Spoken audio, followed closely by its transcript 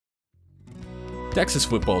Texas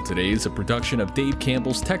Football Today is a production of Dave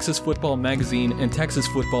Campbell's Texas Football Magazine and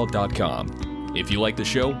TexasFootball.com. If you like the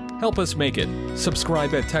show, help us make it.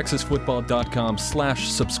 Subscribe at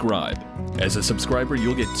TexasFootball.com/subscribe. As a subscriber,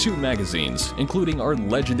 you'll get 2 magazines, including our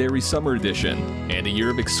legendary summer edition, and a year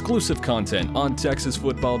of exclusive content on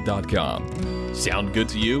TexasFootball.com. Sound good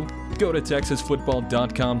to you? Go to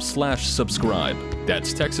TexasFootball.com/subscribe.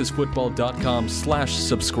 That's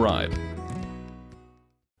TexasFootball.com/subscribe.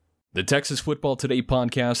 The Texas Football Today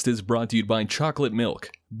podcast is brought to you by Chocolate Milk,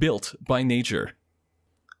 built by nature.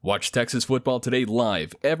 Watch Texas Football Today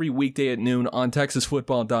live every weekday at noon on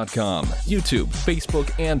TexasFootball.com, YouTube,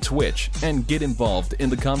 Facebook, and Twitch, and get involved in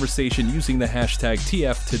the conversation using the hashtag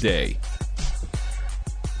TFToday.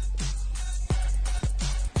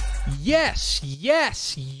 Yes,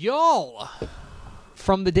 y'all.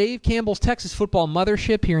 From the Dave Campbell's Texas Football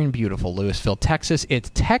Mothership here in beautiful Lewisville, Texas, it's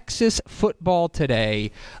Texas Football Today,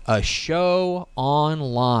 a show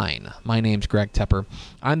online. My name's Greg Tepper.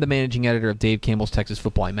 I'm the managing editor of Dave Campbell's Texas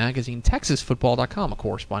Football Magazine, TexasFootball.com, a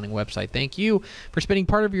corresponding website. Thank you for spending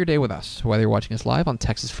part of your day with us, whether you're watching us live on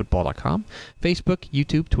TexasFootball.com, Facebook,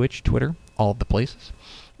 YouTube, Twitch, Twitter, all of the places.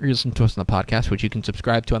 Or you listen to us on the podcast, which you can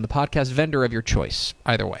subscribe to on the podcast vendor of your choice.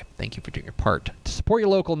 Either way, thank you for doing your part to support your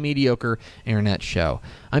local mediocre internet show.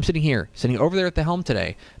 I'm sitting over there at the helm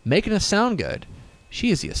today, making us sound good. She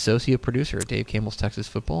is the associate producer at Dave Campbell's Texas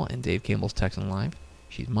Football and Dave Campbell's Texan Live.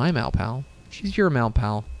 She's my Mal Pal. She's your Mal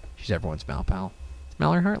Pal. She's everyone's Mal Pal. It's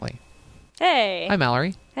Mallory Hartley. Hey. Hi,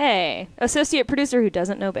 Mallory. Hey. Associate producer who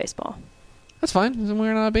doesn't know baseball. That's fine.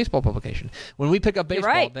 We're not a baseball publication. When we pick up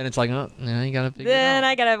baseball, right. Then it's like, oh, yeah, you got to figure it out. Then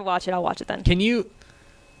I got to watch it. I'll watch it then. Can you...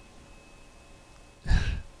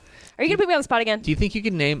 Are you going to put me on the spot again? Do you think you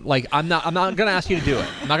could name... I'm not going to ask you to do it.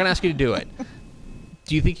 I'm not going to ask you to do it.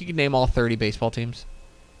 Do you think you could name all 30 baseball teams?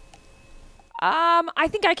 I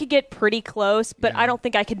think I could get pretty close, but I don't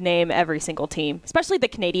think I could name every single team, especially the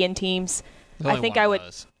Canadian teams. I think I would.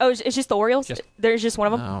 Oh, it's just the Orioles? There's just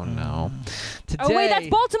one of them? Oh, no. Today, oh, wait, that's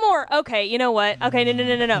Baltimore. Okay, you know what? Okay,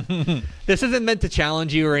 no. This isn't meant to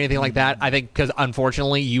challenge you or anything like that. I think because,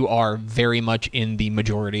 unfortunately, you are very much in the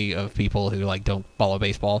majority of people who don't follow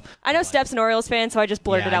baseball. I know Steph's an Orioles fan, so I just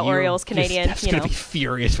blurted out Orioles, Canadian. Steph's going to be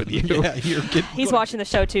furious with you. Yeah, he's watching the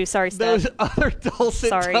show, too. Sorry, Steph. Those other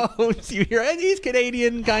dulcet tones you hear, and he's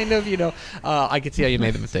Canadian, kind of, I can see how you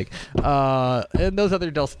made the mistake. And those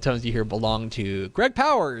other dulcet tones you hear belong to Greg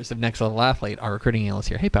Powers of Next Level Athlete, our recruiting analyst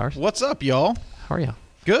here. Hey, Powers. What's up, y'all? How are you?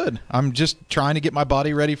 Good. I'm just trying to get my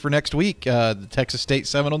body ready for next week. The Texas State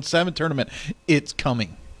 7-on-7 tournament. It's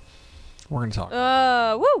coming. We're going to talk.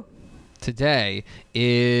 Woo! Today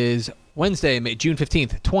is Wednesday, June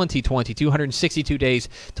 15th, 2020. 262 days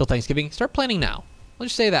till Thanksgiving. Start planning now. Let's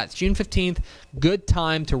just say that. It's June 15th. Good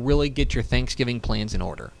time to really get your Thanksgiving plans in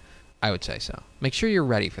order. I would say so. Make sure you're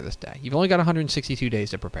ready for this day. You've only got 162 days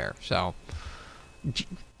to prepare, so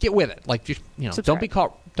get with it. Don't be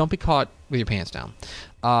caught with your pants down.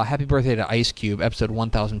 Happy birthday to Ice Cube, episode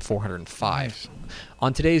 1405. Nice.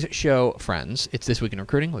 On today's show, friends, it's This Week in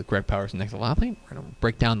Recruiting with Greg Powers and Next Level Athlete. We're going to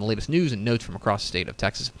break down the latest news and notes from across the state of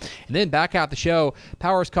Texas. And then back out the show,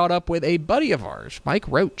 Powers caught up with a buddy of ours, Mike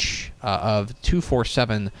Roach of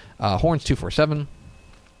 247, Horns 247.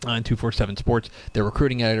 On 247 Sports, their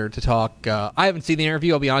recruiting editor, to talk. I haven't seen the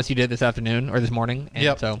interview. I'll be honest, you did this afternoon or this morning.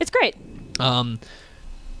 And so it's great. I'm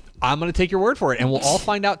going to take your word for it, and we'll all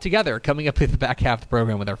find out together coming up in the back half of the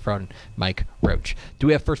program with our friend Mike Roach. Do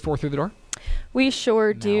we have first 4 through the door? We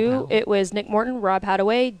sure do. It was Nick Morton, Rob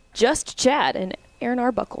Hadaway, Just Chad, and Aaron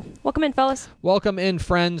Arbuckle. Welcome in, fellas. Welcome in,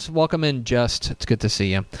 friends. Welcome in, Just. It's good to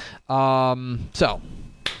see you. So,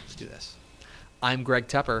 let's do this. I'm Greg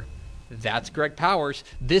Tepper. That's Greg Powers.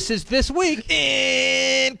 This is This Week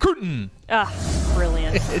in Recruiting.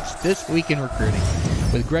 Brilliant. It's This Week in Recruiting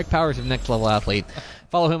with Greg Powers of Next Level Athlete.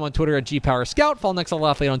 Follow him on Twitter at GPowersScout. Follow Next Level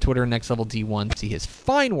Athlete on Twitter, Next Level D1. See his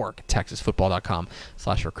fine work at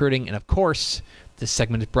TexasFootball.com/recruiting. And, of course, this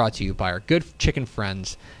segment is brought to you by our good chicken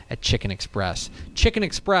friends at Chicken Express. Chicken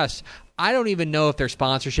Express, I don't even know if their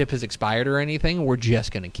sponsorship has expired or anything. We're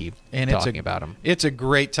just going to keep talking about them. It's a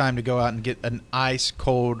great time to go out and get an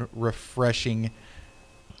ice-cold, refreshing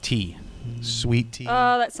tea. Sweet tea.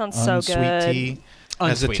 Oh, that sounds so good. Unsweet tea.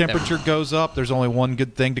 As the temperature goes up, there's only one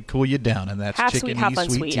good thing to cool you down, and that's half chicken sweet, half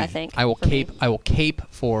unsweet tea. I think. I will cape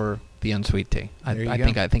for the unsweet tea.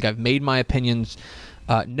 I think I've made my opinions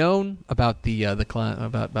known about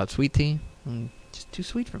about sweet tea. Just too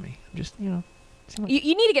sweet for me. Just You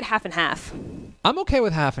need to get half and half. I'm okay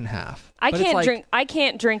with half and half. I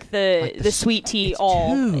can't drink the sweet tea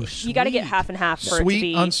all. You got to get half and half for sweet, it to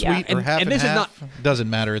be unsweet, or half and half. Doesn't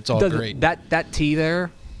matter. It's all great. That tea there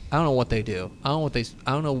I don't know what they do. I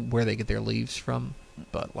don't know where they get their leaves from,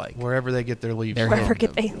 but like wherever they get their leaves from.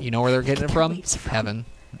 You know where they're getting it from? Heaven.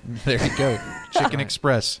 There you go. Chicken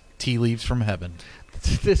Express, tea leaves from heaven.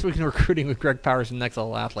 This week in recruiting with Greg Powers and Next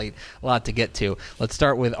Level Athlete. A lot to get to. Let's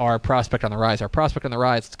start with our prospect on the rise. Our prospect on the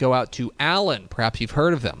rise, let's go out to Allen. Perhaps you've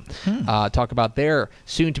heard of them. Talk about their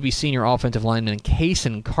soon-to-be senior offensive lineman,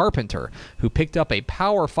 Kason Carpenter, who picked up a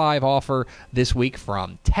Power 5 offer this week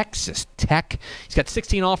from Texas Tech. He's got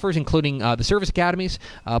 16 offers, including the service academies,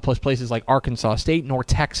 plus places like Arkansas State, North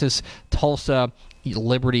Texas, Tulsa,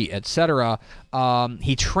 Liberty, etc.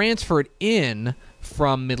 He transferred in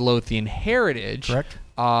from Midlothian Heritage. Correct.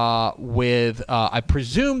 With, I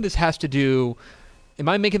presume this has to do, am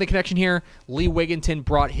I making the connection here? Lee Wigginton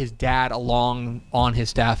brought his dad along on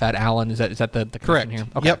his staff at Allen. Is that the correct here?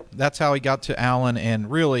 Okay. Yep, that's how he got to Allen,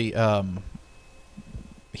 and really,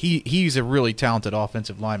 he's a really talented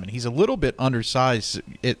offensive lineman. He's a little bit undersized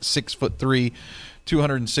at 6'3",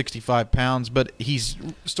 265 pounds, but he's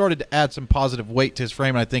started to add some positive weight to his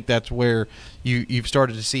frame, and I think that's where you've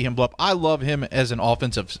started to see him blow up. I love him as an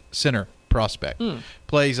offensive center prospect.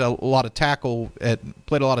 Played a lot of tackle at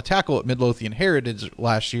Midlothian Heritage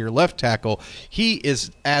last year, left tackle. He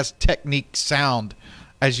is as technique sound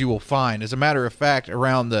as you will find. As a matter of fact,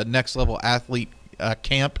 around the Next Level Athlete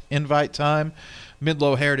camp invite time,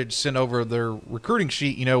 Midlo Heritage sent over their recruiting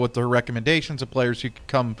sheet, with their recommendations of players who could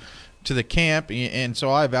come to the camp, and so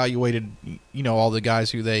I evaluated, all the guys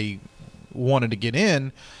who they wanted to get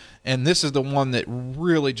in, and this is the one that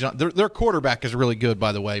really jumped. Their quarterback is really good,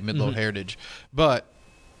 by the way, Midlo Heritage, but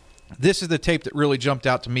this is the tape that really jumped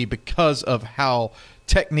out to me because of how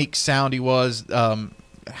technique sound he was,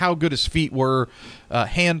 how good his feet were,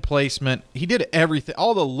 hand placement. He did everything,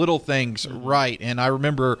 all the little things right, and I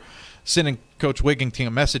remember sending Coach Wigginton a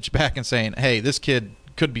message back and saying, hey, this kid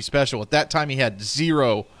could be special. At that time, he had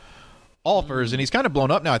 0 offers, and he's kind of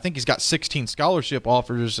blown up now. I think he's got 16 scholarship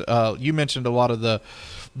offers. You mentioned a lot of the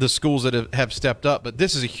schools that have stepped up, but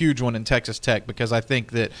this is a huge one in Texas Tech because I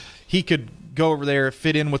think that he could go over there,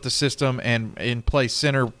 fit in with the system, and play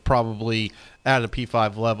center probably at a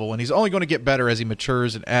P5 level. And he's only going to get better as he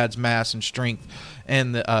matures and adds mass and strength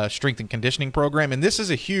and the strength and conditioning program. And this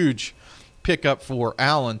is a huge pickup for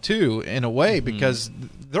Allen too, in a way, because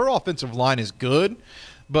their offensive line is good,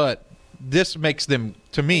 but this makes them,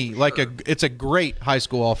 to me, it's a great high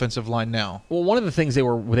school offensive line now. Well, one of the things they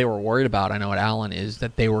were worried about, I know, at Allen, is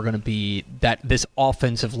that they were going to be that this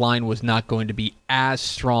offensive line was not going to be as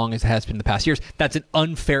strong as it has been in the past years. That's an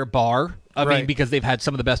unfair bar. I mean, because they've had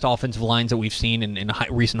some of the best offensive lines that we've seen in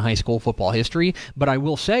recent high school football history. But I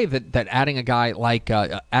will say that adding a guy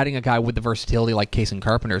with the versatility like Kason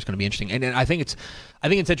Carpenter is going to be interesting. And I think it's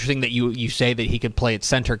interesting that you say that he could play at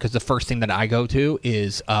center, because the first thing that I go to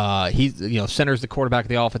is center's the quarterback of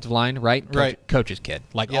the offensive line, right? Coach's kid,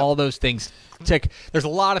 all those things. There's a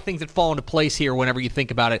lot of things that fall into place here whenever you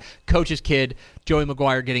think about it. Coach's kid, Joey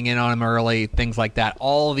McGuire getting in on him early, things like that.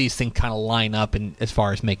 All of these things kind of line up as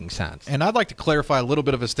far as making sense. And I'd like to clarify a little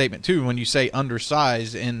bit of a statement too when you say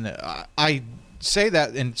undersized, and I say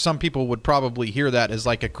that, and some people would probably hear that as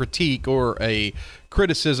like a critique or a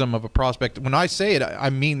criticism of a prospect. When I say it,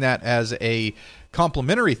 I mean that as a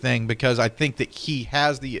complimentary thing, because I think that he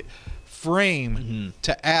has the frame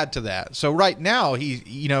to add to that. So right now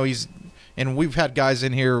he's and we've had guys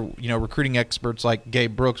in here, recruiting experts like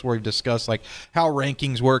Gabe Brooks, where we've discussed like how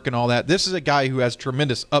rankings work and all that. This is a guy who has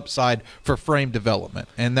tremendous upside for frame development,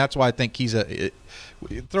 and that's why I think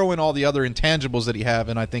throw in all the other intangibles that he have,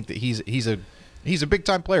 and I think that he's a big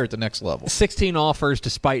time player at the next level. 16 offers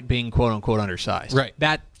despite being quote unquote undersized. Right.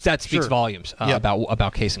 That speaks volumes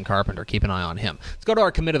about Kason Carpenter. Keep an eye on him. Let's go to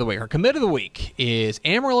our commit of the week. Our commit of the week is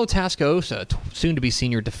Amarillo Tascosa, soon to be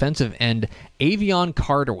senior defensive end Avion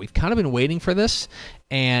Carter. We've kind of been waiting for this,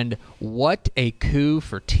 and what a coup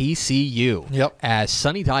for TCU. Yep. As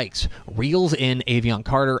Sonny Dykes reels in Avion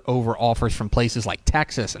Carter over offers from places like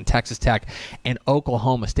Texas and Texas Tech and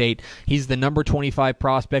Oklahoma State. He's the number 25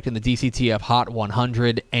 prospect in the DCTF Hot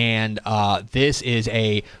 100, and this is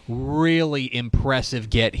a really impressive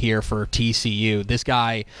get here for TCU. This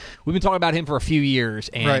guy, we've been talking about him for a few years,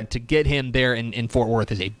 and to get him there in Fort Worth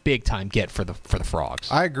is a big-time get for the Frogs.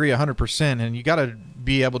 I agree 100%, and you got to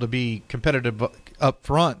be able to be competitive up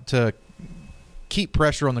front to keep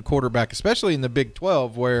pressure on the quarterback, especially in the Big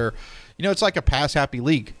 12, where it's like a pass-happy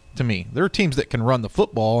league to me. There are teams that can run the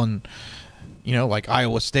football, and like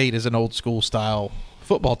Iowa State is an old-school style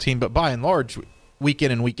football team, but by and large, week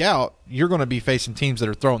in and week out, you're going to be facing teams that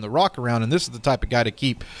are throwing the rock around, and this is the type of guy to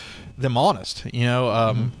keep them honest.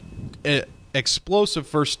 Explosive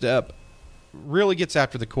first step, really gets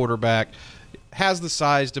after the quarterback, has the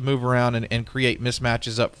size to move around and create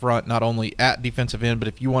mismatches up front, not only at defensive end, but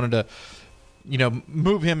if you wanted to,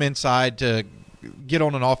 move him inside to get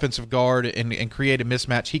on an offensive guard and create a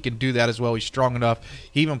mismatch, he can do that as well. He's strong enough.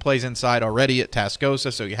 He even plays inside already at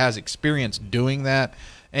Tascosa, so he has experience doing that.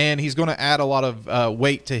 And he's going to add a lot of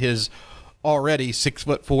weight to his already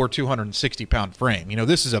 6'4", 260-pound frame.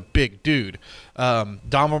 This is a big dude.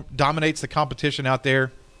 Dominates the competition out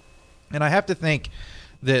there. And I have to think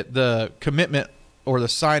that the commitment or the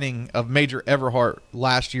signing of Major Everhart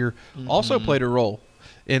last year also played a role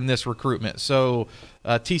in this recruitment. So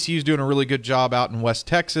TCU's doing a really good job out in West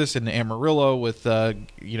Texas and Amarillo with a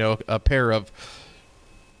pair of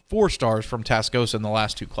 4 stars from Tascosa in the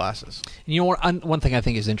last 2 classes. One thing I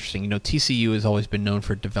think is interesting, TCU has always been known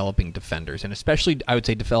for developing defenders, and especially I would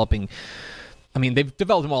say developing. I mean, they've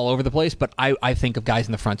developed them all over the place, but I think of guys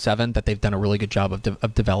in the front 7 that they've done a really good job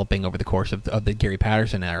of developing over the course of the Gary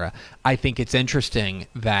Patterson era. I think it's interesting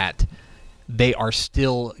that they are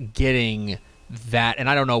still getting that, and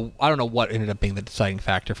I don't know what ended up being the deciding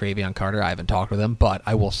factor for Avion Carter. I haven't talked with him, but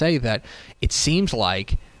I will say that it seems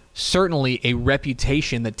like certainly a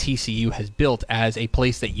reputation that TCU has built as a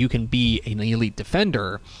place that you can be an elite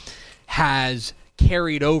defender has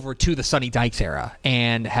carried over to the Sonny Dykes era,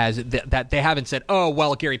 and has that they haven't said, oh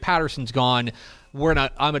well, Gary Patterson's gone,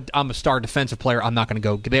 I'm a star defensive player, I'm not going to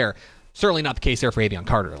go there. Certainly not the case there for Avion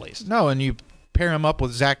Carter, at least. No, and you pair him up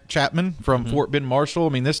with Zach Chapman from Fort Bend Marshall. I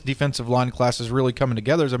mean, this defensive line class is really coming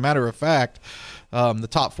together. As a matter of fact, the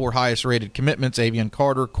top 4 highest rated commitments: Avion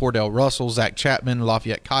Carter, Cordell Russell, Zach Chapman,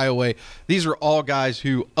 Lafayette Kiowa. These are all guys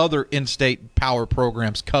who other in-state power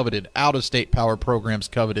programs coveted, out-of-state power programs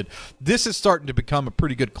coveted. This is starting to become a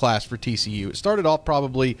pretty good class for TCU. It started off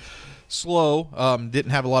probably slow,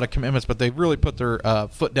 didn't have a lot of commitments, but they've really put their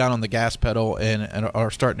foot down on the gas pedal and are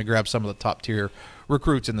starting to grab some of the top-tier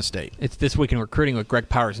recruits in the state. It's This Week in Recruiting with Greg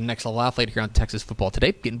Powers, Next Level Athlete here on Texas Football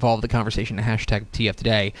Today. Get involved in the conversation at #TF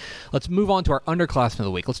Today. Let's move on to our underclassmen of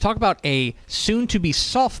the week. Let's talk about a soon-to-be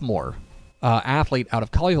sophomore athlete out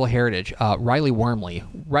of Colleyville Heritage, Riley Wormley.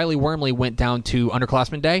 Riley Wormley went down to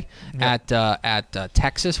Underclassmen Day at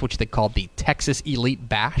Texas, which they called the Texas Elite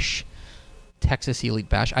Bash. Texas Elite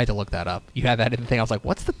Bash. I had to look that up. You had that in the thing. I was like,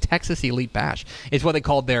 what's the Texas Elite Bash? It's what they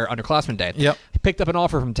called their Underclassmen Day. Yep. He picked up an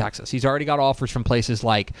offer from Texas. He's already got offers from places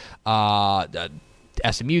like SMU,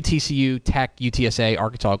 TCU, Tech, UTSA,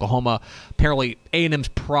 Arkansas, Oklahoma. Apparently, A&M's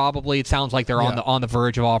probably, it sounds like they're on the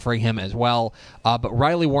verge of offering him as well. But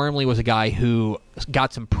Riley Wormley was a guy who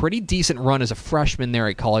got some pretty decent run as a freshman there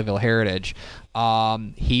at Colleyville Heritage.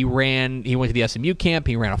 He went to the SMU camp.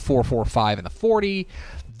 He ran a 4.45 in the 40.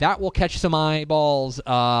 That will catch some eyeballs.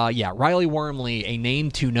 Riley Wormley, a name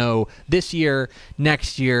to know this year,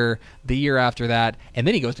 next year, the year after that, and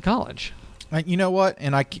then he goes to college. You know what?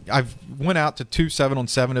 And I've went out to 2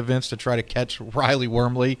 7-on-7 events to try to catch Riley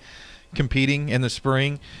Wormley competing in the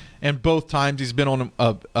spring, and both times he's been on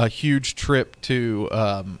a huge trip to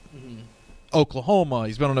Oklahoma.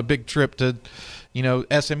 He's been on a big trip to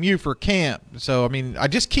SMU for camp. So I mean, I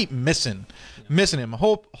just keep missing him.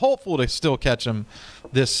 Hopeful to still catch him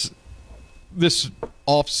this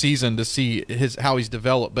off season to see how he's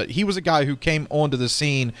developed. But he was a guy who came onto the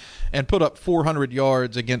scene and put up 400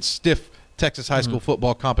 yards against stiff Texas high school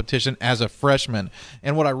football competition as a freshman.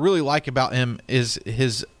 And what I really like about him is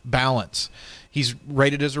his balance. He's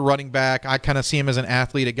rated as a running back. I kind of see him as an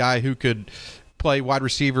athlete, a guy who could play wide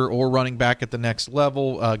receiver or running back at the next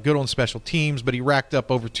level, good on special teams, but he racked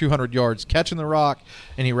up over 200 yards catching the rock,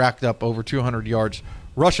 and he racked up over 200 yards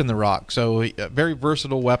rushing the rock. So a very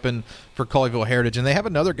versatile weapon for Colleyville Heritage. And they have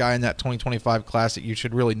another guy in that 2025 class that you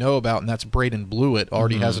should really know about, and that's Braden Blewett.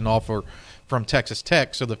 Already has an offer from Texas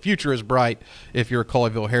Tech. So the future is bright if you're a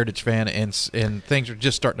Colleyville Heritage fan, and things are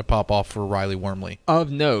just starting to pop off for Riley Wormley.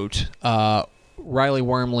 Of note, Riley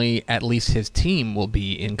Wormley, at least his team, will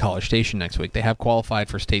be in College Station next week. They have qualified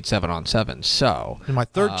for state 7-on-7. So, in my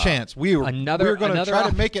third chance, we're going to try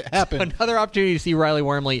to make it happen. Another opportunity to see Riley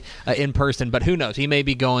Wormley in person, but who knows? He may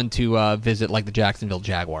be going to visit like the Jacksonville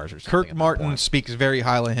Jaguars or something. Kirk Martin speaks very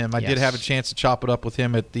highly of him. I did have a chance to chop it up with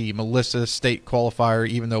him at the Melissa State qualifier,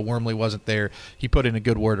 even though Wormley wasn't there. He put in a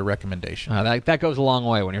good word of recommendation. That goes a long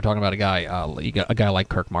way when you're talking about a guy like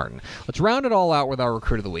Kirk Martin. Let's round it all out with our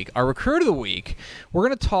Recruit of the Week. Our Recruit of the Week, we're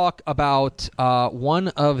going to talk about one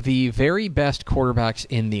of the very best quarterbacks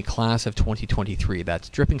in the class of 2023. That's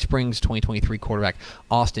Dripping Springs 2023 quarterback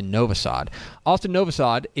Austin Novosad. Austin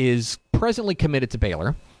Novosad is presently committed to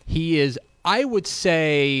Baylor. He is, I would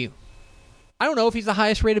say, I don't know if he's the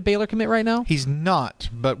highest rated Baylor commit right now. He's not,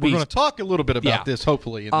 but we're going to talk a little bit about this,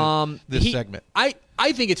 hopefully, in this segment. I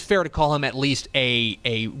I think it's fair to call him at least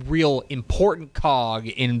a real important cog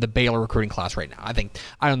in the Baylor recruiting class right now.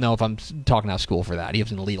 I don't know if I'm talking out of school for that. He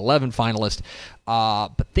was an Elite 11 finalist.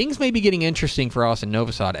 But things may be getting interesting for Austin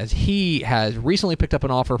Novosad as he has recently picked up an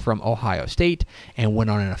offer from Ohio State and went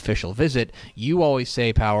on an official visit. You always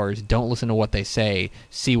say, Powers, don't listen to what they say,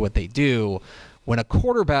 see what they do. When a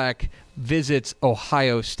quarterback visits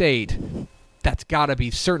Ohio State, that's got to be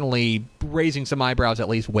certainly raising some eyebrows, at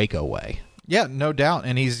least Waco way. Yeah, no doubt.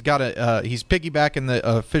 And he's got he's piggybacking the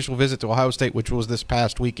official visit to Ohio State, which was this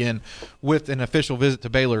past weekend, with an official visit to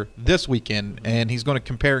Baylor this weekend. And he's going to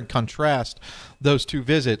compare and contrast those two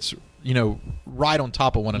visits, right on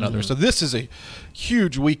top of one another. So this is a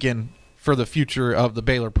huge weekend for the future of the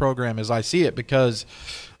Baylor program as I see it, because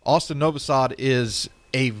Austin Novosad is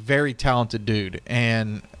a very talented dude.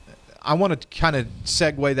 And I want to kind of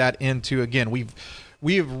segue that into, again,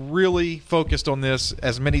 we have really focused on this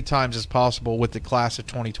as many times as possible with the class of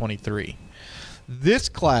 2023. This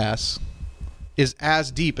class is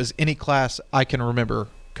as deep as any class I can remember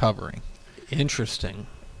covering. Interesting.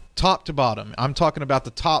 Top to bottom. I'm talking about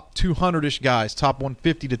the top 200-ish guys, top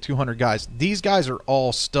 150 to 200 guys. These guys are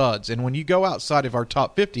all studs. And when you go outside of our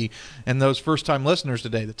top 50, and those first-time listeners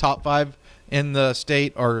today, the top 5 in the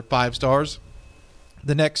state are 5 stars.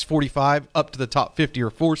 The next 45 up to the top 50 are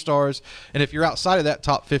 4 stars, and if you're outside of that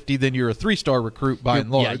top 50, then you're a 3-star recruit by and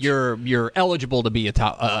large. Yeah, you're eligible to be a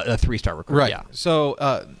 3-star recruit. Right. Yeah.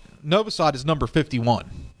 So Novosad is number 51.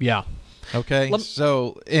 Yeah. Okay.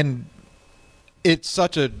 And it's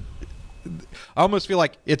such a. I almost feel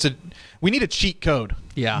like we need a cheat code.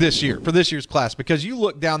 Yeah. This year for this year's class, because you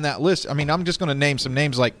look down that list. I mean, I'm just going to name some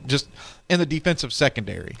names like just in the defensive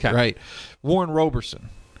secondary. Okay. Right. Warren Roberson.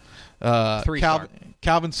 3-star.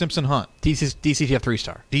 Calvin Simpson Hunt. DCTF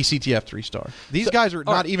 3-star. DCTF 3-star. These guys are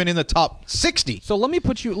not even in the top 60. So let me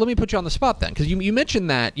put you on the spot then, because you mentioned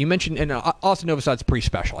that. You mentioned, and Austin Novosad's pretty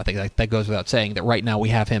special. I think that goes without saying that right now we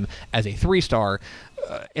have him as a 3-star.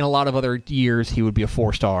 In a lot of other years, he would be a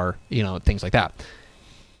 4-star, things like that.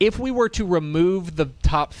 If we were to remove the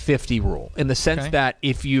top 50 rule, in the sense that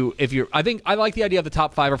if you're, I like the idea of the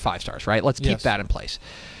top 5 or 5 stars, right? Let's keep that in place.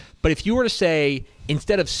 But if you were to say,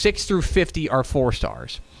 instead of 6 through 50 are 4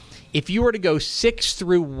 stars, if you were to go 6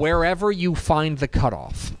 through wherever you find the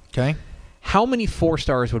cutoff, how many 4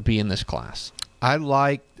 stars would be in this class? I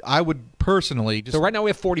would personally just. So right now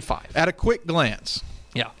we have 45. At a quick glance.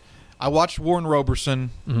 Yeah. I watched Warren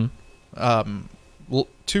Roberson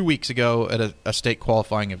 2 weeks ago at a state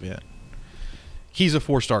qualifying event. He's a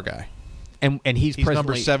 4-star guy. And he's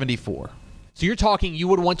number 74. So you're talking you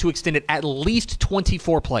would want to extend it at least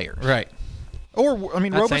 24 players. Right. Or, I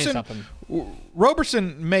mean,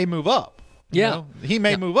 Roberson may move up. Yeah. He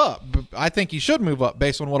may move up. But I think he should move up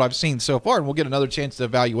based on what I've seen so far. And we'll get another chance to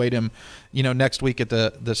evaluate him, next week at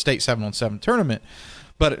the state 7-on-7 tournament.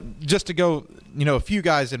 But just to go, a few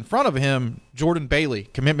guys in front of him, Jordan Bailey,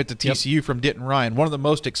 commitment to TCU from Denton Ryan, one of the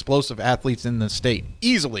most explosive athletes in the state.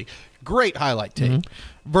 Easily. Great highlight tape.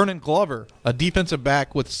 Vernon Glover, a defensive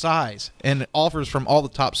back with size and offers from all the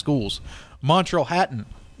top schools. Montreal Hatton.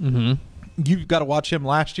 You've got to watch him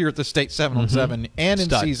last year at the state 7-on-7 and in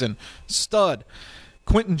season. Stud.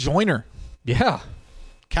 Quentin Joyner. Yeah.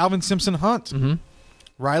 Calvin Simpson Hunt.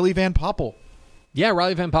 Riley Van Poppel. Yeah,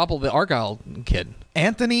 Riley Van Poppel, the Argyle kid.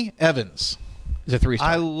 Anthony Evans. He's a 3-star.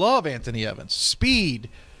 I love Anthony Evans. Speed,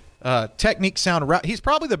 technique, sound, route. He's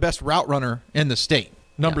probably the best route runner in the state.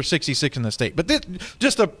 Number 66 in the state. But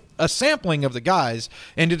just a sampling of the guys,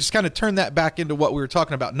 and to just kind of turn that back into what we were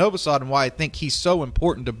talking about Novosad and why I think he's so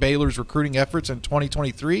important to Baylor's recruiting efforts in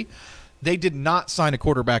 2023. They did not sign a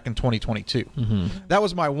quarterback in 2022. That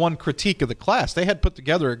was my one critique of the class. They had put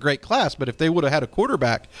together a great class, but if they would have had a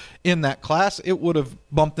quarterback in that class, it would have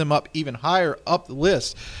bumped them up even higher up the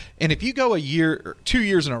list. And if you go a year or 2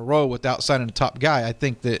 years in a row without signing a top guy, I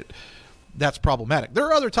think that's problematic. There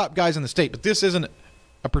are other top guys in the state, but this isn't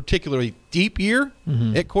a particularly deep year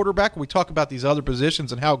at quarterback. We talk about these other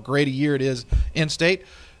positions and how great a year it is in state.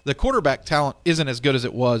 The quarterback talent isn't as good as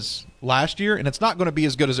it was last year, and it's not going to be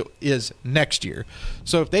as good as it is next year.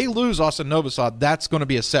 So if they lose Austin Novosad, that's going to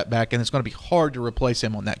be a setback, and it's going to be hard to replace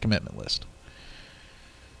him on that commitment list.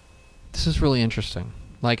 This is really interesting.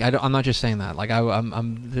 Like, I'm not just saying that. Like,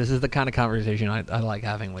 this is the kind of conversation I like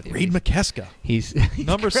having with you. Reed McKeska. He's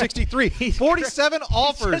number 63. 47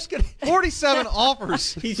 offers. 47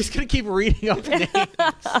 offers. He's just going to keep reading up names.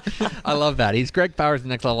 I love that. He's Greg Powers, the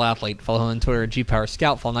Next Level Athlete. Follow him on Twitter at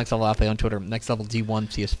GPowersScout. Follow Next Level Athlete on Twitter, Next Level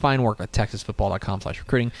D1. See his fine work at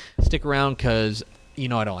TexasFootball.com/recruiting. Stick around because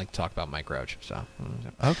I don't like to talk about Mike Roach. So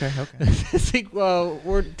okay.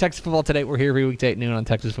 We're Texas Football Today. We're here every weekday at noon on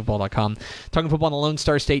TexasFootball.com. Talking football in the Lone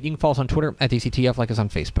Star State. You can follow us on Twitter at DCTF. Like us on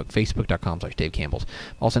Facebook, Facebook.com/Dave Campbell's.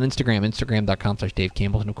 Also on Instagram, Instagram.com/Dave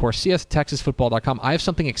Campbell's. And of course, see us at TexasFootball.com. I have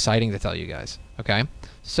something exciting to tell you guys. Okay,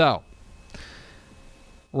 so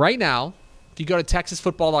right now, if you go to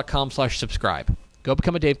TexasFootball.com/subscribe. Go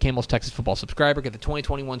become a Dave Campbell's Texas Football subscriber. Get the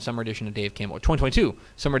 2021 Summer Edition of Dave Campbell, or 2022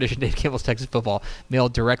 Summer Edition of Dave Campbell's Texas Football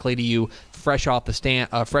mailed directly to you, fresh off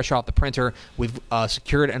the printer. We've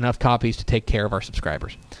secured enough copies to take care of our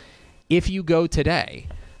subscribers. If you go today,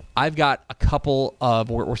 I've got a couple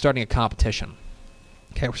of. We're starting a competition.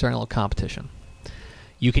 Okay, we're starting a little competition.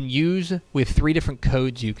 You can use with 3 different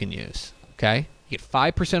codes. You can use. Okay, you get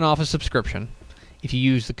 5% off a subscription if you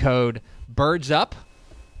use the code BIRDSUP.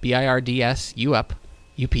 BIRDSUP,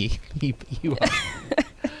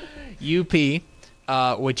 UP,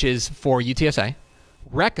 which is for UTSA.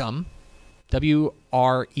 Reckem,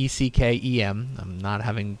 WRECKEM. I'm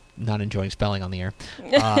not enjoying spelling on the air.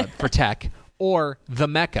 For tech. Or the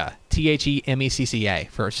Mecca, THEMECCA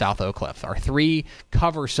for South Oak Cliff. Our 3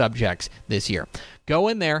 cover subjects this year. Go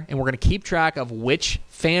in there, and we're going to keep track of which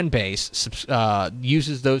fan base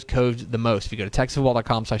uses those codes the most. If you go to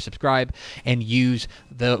TexasFootball.com/subscribe and use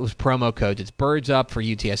those promo codes, it's Birds Up for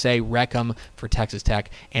UTSA, Reckem for Texas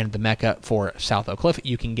Tech, and the Mecca for South Oak Cliff.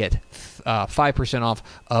 You can get 5% off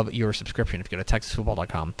of your subscription if you go to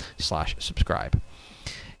TexasFootball.com/subscribe.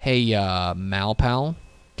 Hey, Malpal.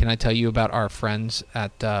 Can I tell you about our friends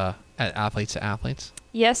at Athletes to Athletes?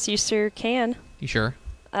 Yes, you sure can. You sure?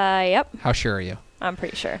 Yep. How sure are you? I'm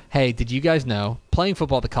pretty sure. Hey, did you guys know playing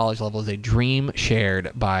football at the college level is a dream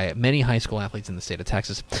shared by many high school athletes in the state of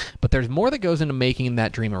Texas? But there's more that goes into making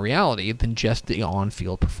that dream a reality than just the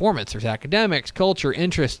on-field performance. There's academics, culture,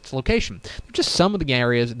 interests, location. They're just some of the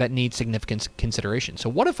areas that need significant consideration. So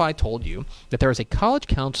what if I told you that there is a college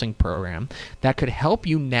counseling program that could help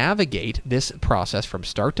you navigate this process from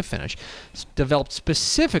start to finish, developed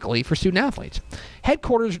specifically for student athletes?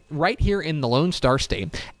 Headquarters right here in the Lone Star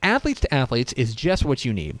State, Athletes to Athletes is just what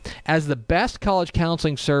you need. As the best college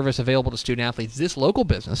counseling service available to student athletes, this local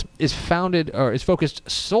business is focused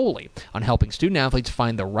solely on helping student athletes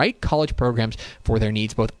find the right college programs for their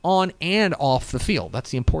needs, both on and off the field.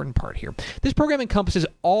 That's the important part here. This program encompasses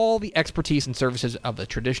all the expertise and services of the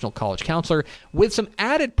traditional college counselor, with some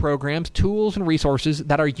added programs, tools, and resources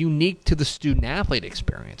that are unique to the student athlete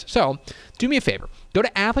experience. So, do me a favor. Go to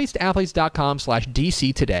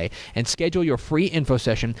athletesToathletes.com/DC today and schedule your free info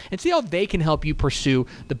session and see how they can help you pursue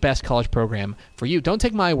the best college program for you. Don't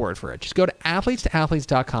take my word for it. Just go to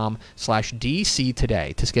athletesToathletes.com/DC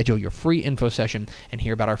today to schedule your free info session and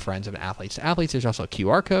hear about our friends of Athletes to Athletes. There's also a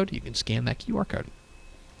QR code. You can scan that QR code.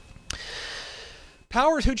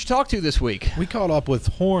 Powers, who'd you talk to this week? We caught up with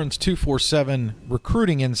Horns 247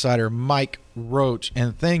 recruiting insider Mike Roach,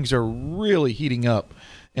 and things are really heating up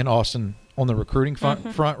in Austin on the recruiting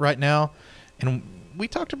front right now. And we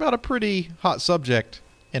talked about a pretty hot subject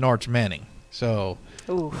in Arch Manning. So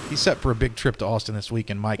he's set for a big trip to Austin this week,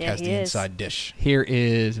 and Mike has the inside dish. Here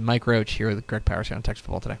is Mike Roach here with Greg Powers here on Texas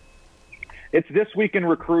Football Today. It's This Week in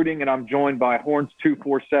Recruiting, and I'm joined by Horns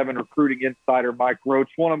 247 recruiting insider Mike Roach,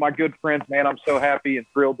 one of my good friends, man. I'm so happy and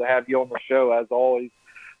thrilled to have you on the show, as always.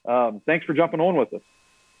 Thanks for jumping on with us.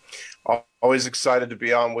 Always excited to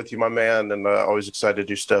be on with you, my man, and always excited to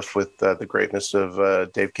do stuff with the greatness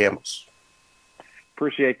of Dave Campbell's.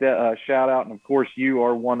 Appreciate that shout out. And of course, you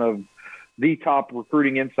are one of the top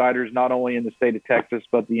recruiting insiders, not only in the state of Texas,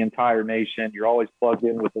 but the entire nation. You're always plugged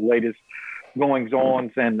in with the latest goings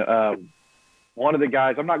ons. And one of the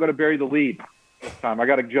guys, I'm not going to bury the lead this time. I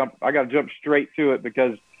got to jump straight to it,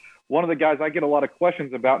 because one of the guys I get a lot of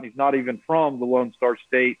questions about, and he's not even from the Lone Star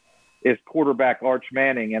State, is quarterback Arch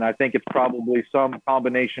Manning. And I think it's probably some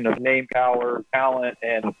combination of name power, talent,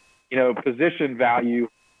 and, position value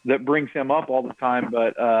that brings him up all the time.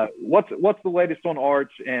 But what's the latest on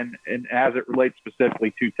Arch and as it relates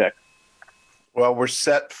specifically to Texas? Well, we're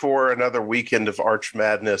set for another weekend of Arch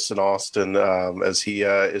Madness in Austin as he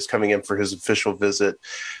is coming in for his official visit.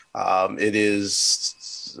 It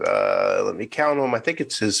is, let me count them, I think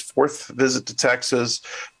it's his 4th visit to Texas.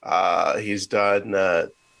 He's done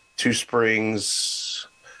 2 springs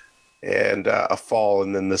and a fall,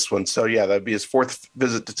 and then this one. So, yeah, that'd be his 4th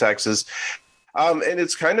visit to Texas. And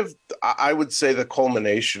it's kind of, I would say, the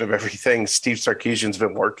culmination of everything Steve Sarkisian's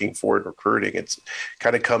been working for in recruiting. It's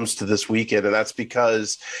kind of comes to this weekend, and that's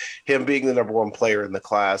because him being the number one player in the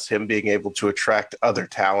class, him being able to attract other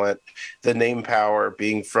talent, the name power,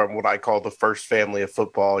 being from what I call the first family of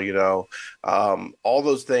football, all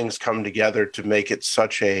those things come together to make it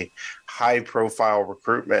such a high-profile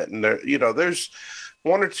recruitment. And there's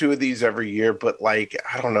one or two of these every year, but I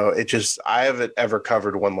don't know. I haven't ever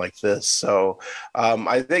covered one like this. So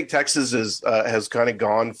I think Texas has kind of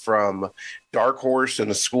gone from dark horse in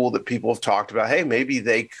a school that people have talked about. Hey, maybe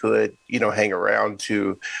they could, hang around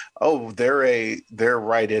to, they're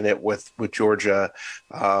right in it with Georgia.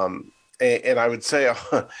 And I would say,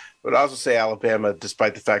 but I also say Alabama,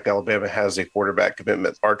 despite the fact Alabama has a quarterback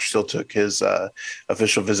commitment. Arch still took his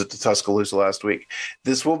official visit to Tuscaloosa last week.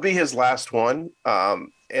 This will be his last one.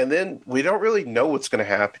 And then we don't really know what's going to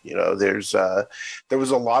happen. There was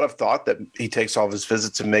a lot of thought that he takes all of his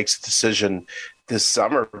visits and makes a decision this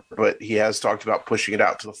summer, but he has talked about pushing it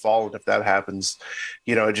out to the fall. And if that happens,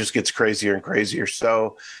 it just gets crazier and crazier.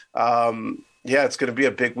 So, yeah, it's going to be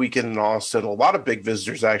a big weekend in Austin. A lot of big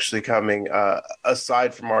visitors actually coming,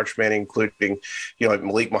 aside from Arch Manning, including, like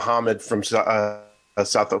Malik Muhammad from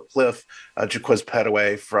South Oak Cliff, Jaquez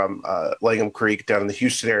Petaway from Langham Creek down in the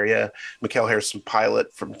Houston area, Mikael Harrison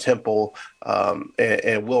Pilot from Temple,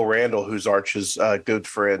 and Will Randall, who's Arch's good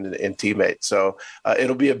friend and teammate. So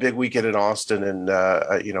it'll be a big weekend in Austin, and,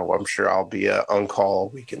 I'm sure I'll be on call all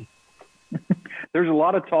weekend. There's a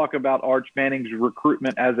lot of talk about Arch Manning's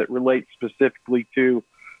recruitment as it relates specifically to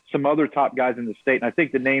some other top guys in the state. And I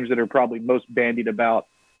think the names that are probably most bandied about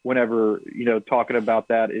whenever, talking about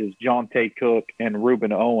that is Jonte Cook and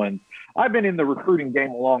Ruben Owens. I've been in the recruiting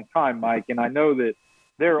game a long time, Mike, and I know that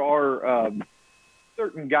there are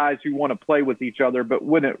certain guys who want to play with each other, but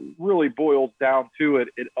when it really boils down to it,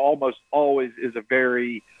 it almost always is a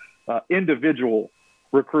very individual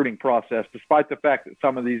recruiting process, despite the fact that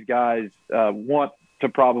some of these guys want to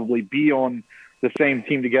probably be on the same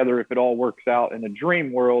team together if it all works out in a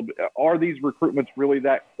dream world. Are these recruitments really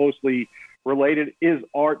that closely related? Is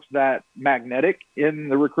Arch that magnetic in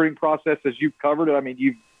the recruiting process as you've covered it? I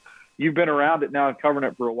mean, you've been around it now and covering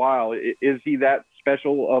it for a while. Is he that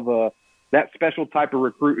special type of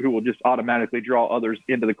recruit who will just automatically draw others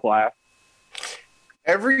into the class?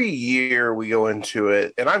 Every year we go into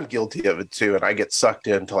it, and I'm guilty of it too, and I get sucked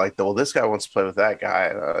into this guy wants to play with that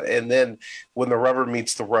guy. And then when the rubber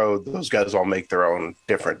meets the road, those guys all make their own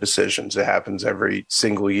different decisions. It happens every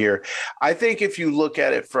single year. I think if you look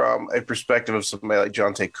at it from a perspective of somebody like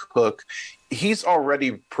Jonte Cook, he's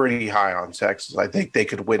already pretty high on Texas. I think they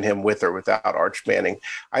could win him with or without Arch Manning.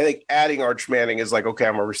 I think adding Arch Manning is okay,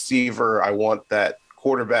 I'm a receiver. I want that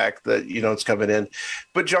quarterback that it's coming in,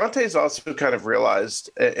 but Jonte's also kind of realized,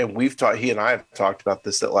 and he and I have talked about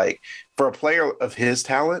this, that for a player of his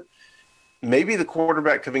talent, maybe the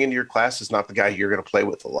quarterback coming into your class is not the guy you're going to play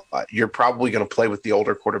with a lot. You're probably going to play with the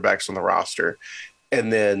older quarterbacks on the roster,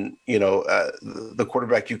 and then the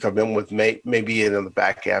quarterback you come in with may be in the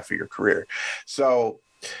back half of your career. So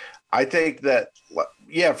I think that,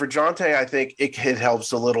 for Jonte, I think it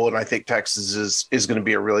helps a little, and I think Texas is going to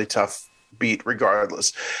be a really tough beat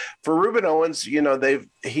regardless. For Ruben Owens, he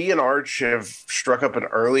and Arch have struck up an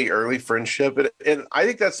early friendship, and I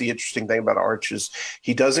think that's the interesting thing about Arch is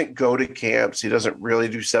he doesn't go to camps, he doesn't really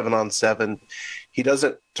do 7-on-7, he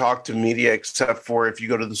doesn't talk to media except for if you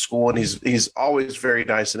go to the school, and he's always very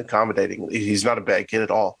nice and accommodating. He's not a bad kid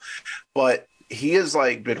at all, but he has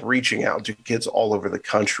been reaching out to kids all over the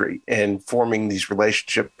country and forming these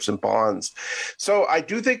relationships and bonds. So I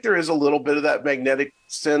do think there is a little bit of that magnetic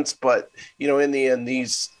sense, but in the end,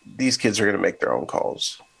 these kids are going to make their own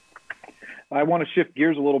calls. I want to shift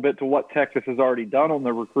gears a little bit to what Texas has already done on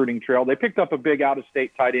the recruiting trail. They picked up a big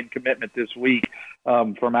out-of-state tight end commitment this week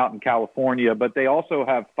from out in California, but they also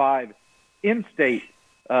have 5 in-state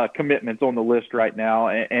commitments on the list right now.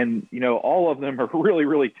 And all of them are really,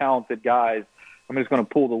 really talented guys. I'm just going to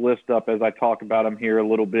pull the list up as I talk about them here a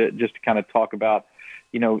little bit, just to kind of talk about,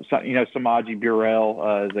 Samaji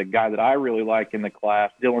Burrell is a guy that I really like in the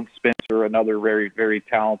class. Dylan Spencer, another very, very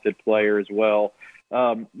talented player as well.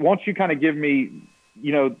 Once you kind of give me,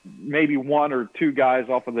 maybe 1 or 2 guys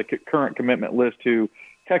off of the current commitment list who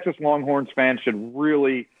Texas Longhorns fans should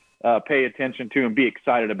really pay attention to and be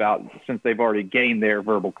excited about since they've already gained their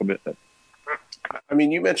verbal commitment. I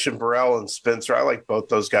mean, you mentioned Burrell and Spencer. I like both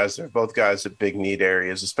those guys. They're both guys at big need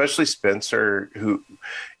areas, especially Spencer, who,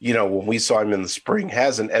 when we saw him in the spring,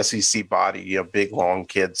 has an SEC body, big, long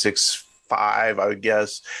kid, 6'4", 6'5", I would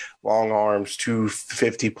guess. Long arms,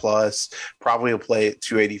 250 plus. Probably will play at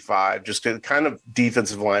 285. Just the kind of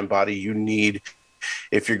defensive line body you need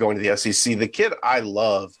if you're going to the SEC. The kid I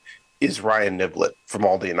love is Ryan Niblett from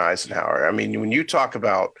Aldi and Eisenhower. I mean, when you talk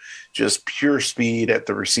about just pure speed at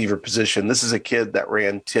the receiver position, this is a kid that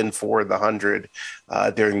ran 10.4 in the 100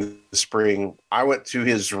 during the spring. I went to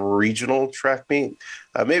his regional track meet,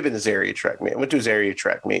 maybe in his area track meet. I went to his area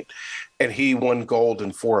track meet, and he won gold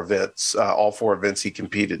in 4 events, all 4 events he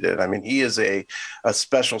competed in. I mean, he is a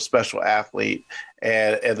special athlete,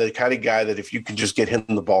 and the kind of guy that if you can just get him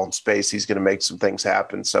the ball in space, he's going to make some things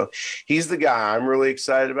happen. So he's the guy I'm really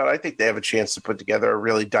excited about. I think they have a chance to put together a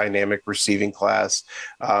really dynamic receiving class.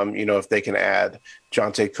 If they can add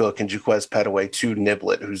Jonte Cook and Jaquez Petaway to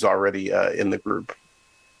Niblett, who's already in the group.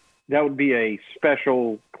 That would be a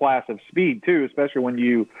special class of speed, too, especially when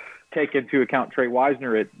you take into account Trey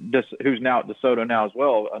Wisner, who's now at DeSoto now as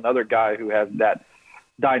well, another guy who has that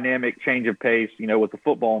dynamic change of pace, with the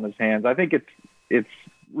football in his hands. I think it's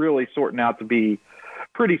really sorting out to be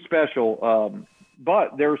pretty special.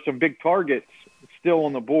 But there are some big targets still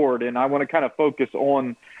on the board, and I want to kind of focus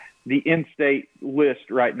on the in-state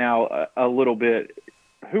list right now a little bit.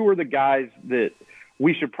 Who are the guys that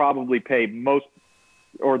we should probably pay most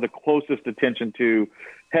or the closest attention to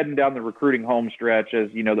heading down the recruiting home stretch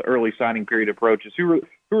as, the early signing period approaches? Who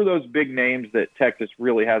are those big names that Texas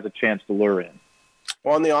really has a chance to lure in?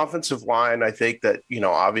 Well, on the offensive line, I think that,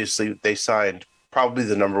 obviously they signed probably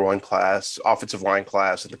the number one offensive line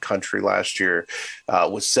class in the country last year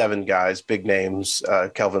with 7 guys, big names,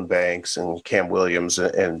 Kelvin Banks and Cam Williams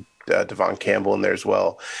and Devon Campbell in there as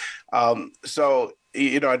well. So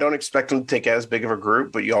I don't expect them to take as big of a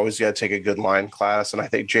group, but you always got to take a good line class. And I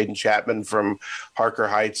think Jaden Chapman from Harker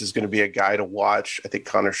Heights is going to be a guy to watch. I think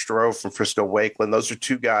Connor Stroh from Frisco Wakeland. Those are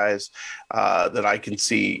 2 guys that I can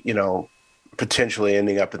see, potentially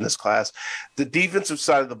ending up in this class. The defensive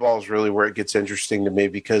side of the ball is really where it gets interesting to me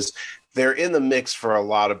because they're in the mix for a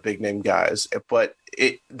lot of big name guys, but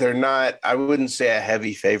they're not, I wouldn't say a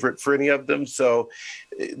heavy favorite for any of them. So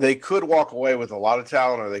they could walk away with a lot of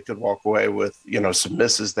talent, or they could walk away with, some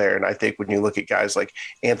misses there. And I think when you look at guys like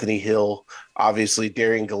Anthony Hill, obviously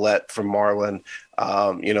Darian Gillette from Marlin,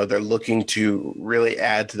 they're looking to really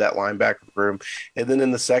add to that linebacker room. And then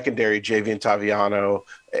in the secondary, Javian Taviano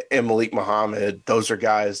and Malik Muhammad, those are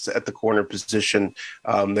guys at the corner position.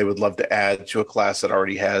 They would love to add to a class that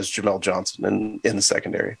already has Jamel Johnson in the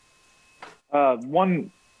secondary.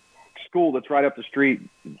 One school that's right up the street,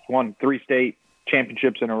 won 3 state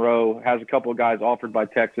championships in a row, has a couple of guys offered by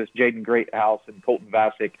Texas, Jaden Greathouse and Colton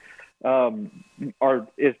Vasick.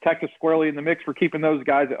 Is Texas squarely in the mix for keeping those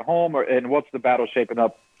guys at home, and what's the battle shaping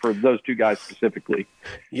up for those 2 guys specifically?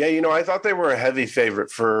 Yeah, I thought they were a heavy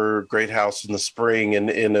favorite for Greathouse in the spring, and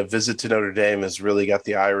in a visit to Notre Dame has really got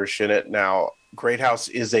the Irish in it. Now, Greathouse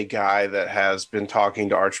is a guy that has been talking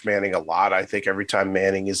to Arch Manning a lot. I think every time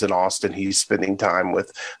Manning is in Austin, he's spending time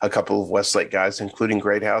with a couple of Westlake guys, including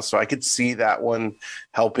Greathouse. So I could see that one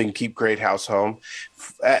helping keep Greathouse home.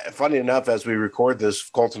 Funny enough, as we record this,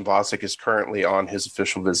 Colton Vasick is currently on his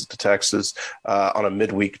official visit to Texas on a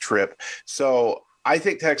midweek trip. So I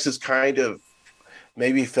think Texas kind of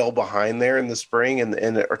maybe fell behind there in the spring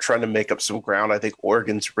and are trying to make up some ground. I think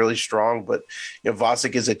Oregon's really strong, but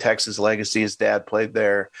Vasick is a Texas legacy. His dad played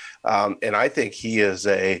there. And I think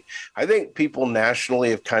I think people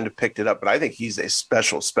nationally have kind of picked it up, but I think he's a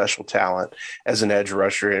special talent as an edge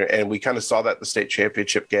rusher. And we kind of saw that in the state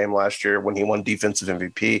championship game last year when he won defensive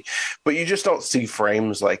MVP, but you just don't see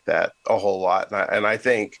frames like that a whole lot. And I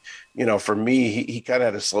think, for me, he kind of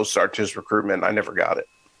had a slow start to his recruitment. I never got it.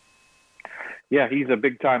 Yeah, he's a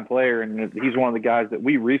big-time player, and he's one of the guys that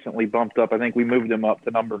we recently bumped up. I think we moved him up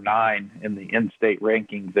to number 9 in the in-state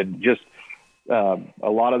rankings, and just a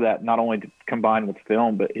lot of that not only combined with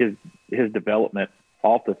film, but his development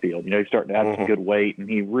off the field. He's starting to add some good weight, and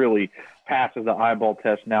he really passes the eyeball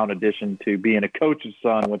test now in addition to being a coach's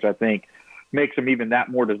son, which I think makes him even that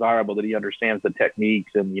more desirable, that he understands the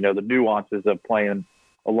techniques and, the nuances of playing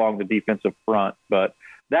along the defensive front. But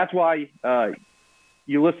that's why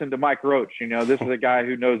you listen to Mike Roach. This is a guy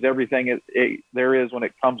who knows everything there is when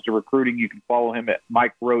it comes to recruiting. You can follow him at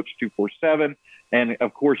Mike Roach 247. And,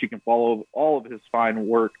 of course, you can follow all of his fine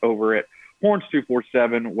work over at Horns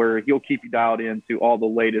 247, where he'll keep you dialed into all the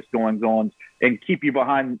latest goings-on and keep you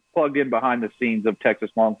plugged in behind the scenes of Texas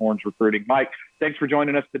Longhorns recruiting. Mike, thanks for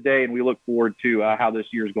joining us today, and we look forward to how this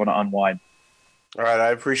year is going to unwind. All right, I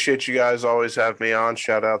appreciate you guys always have me on.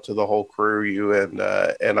 Shout out to the whole crew, you and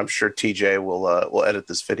I'm sure TJ will edit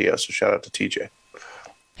this video. So shout out to TJ.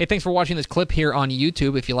 Hey, thanks for watching this clip here on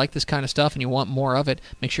YouTube. If you like this kind of stuff and you want more of it,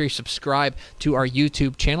 make sure you subscribe to our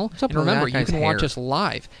YouTube channel. And remember, you can watch us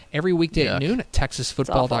live every weekday at noon at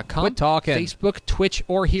TexasFootball.com. Quit talking. Facebook, Twitch,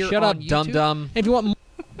 or here Shut on up, YouTube. dum-dum. If you want more...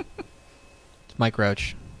 It's Mike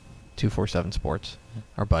Roach, 247 Sports,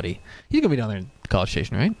 our buddy. He's going to be down there in College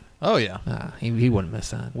Station, right? Oh, yeah. He wouldn't miss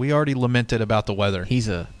that. We already lamented about the weather. He's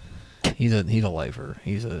a lifer.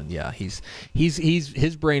 His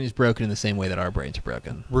brain is broken in the same way that our brains are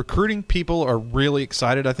broken. Recruiting people are really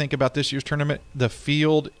excited, I think, about this year's tournament. The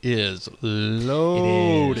field is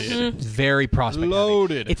loaded. It is. Very prospect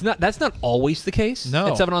loaded. Heavy. That's not always the case. No.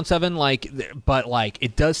 At 7-on-7, but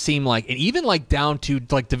it does seem like, and even down to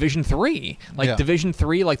Division III, Division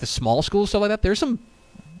III, the small schools, stuff like that. There's some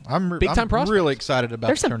big-time prospects. I'm really excited about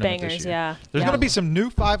There's the some tournament bangers, this year. yeah. There's going to be some new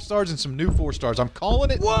 5-stars and some new 4-stars. I'm calling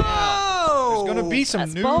it now. There's going to be some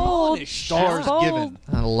That's new bold. stars That's bold. given.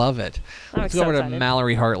 I love it. I'm Let's so go over to excited.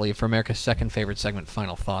 Mallory Hartley for America's second favorite segment.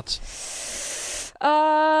 Final thoughts.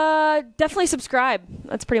 Definitely subscribe.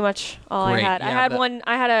 That's pretty much all Great. I had. Yeah,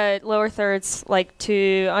 I had a lower thirds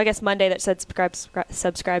Monday that said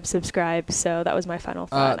subscribe. So that was my final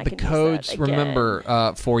thought. and I The can use codes, that again. remember,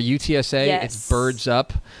 for UTSA, Yes. it's Birds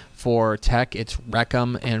Up. For Tech, it's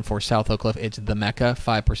Reckham. And for South Oak Cliff, it's The Mecca.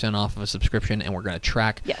 5% off of a subscription. And we're going to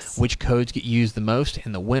track which codes get used the most.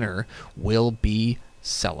 And the winner will be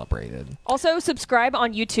celebrated. Also, subscribe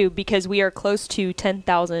on YouTube because we are close to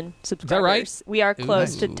 10,000 subscribers. Is that right? We are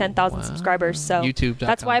close to 10,000 subscribers. So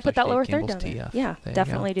that's why I put that lower third down there. Yeah,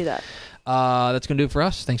 definitely do that. That's going to do it for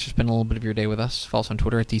us. Thanks for spending a little bit of your day with us. Follow us on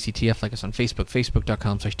Twitter at DCTF. Like us on Facebook,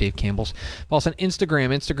 facebook.com/Dave Campbell's. Follow us on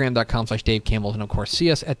Instagram, instagram.com/Dave Campbell's. And, of course,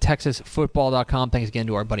 see us at TexasFootball.com. Thanks again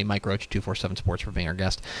to our buddy Mike Roach, 247 Sports, for being our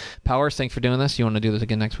guest. Powers, thanks for doing this. You want to do this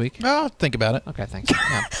again next week? I'll think about it. Okay, thanks.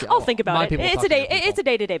 Yeah. I'll think about it. It's a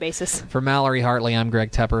day-to-day basis. For Mallory Hartley, I'm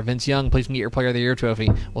Greg Tepper. Vince Young, please get your Player of the Year trophy.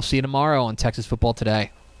 We'll see you tomorrow on Texas Football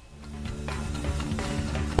Today.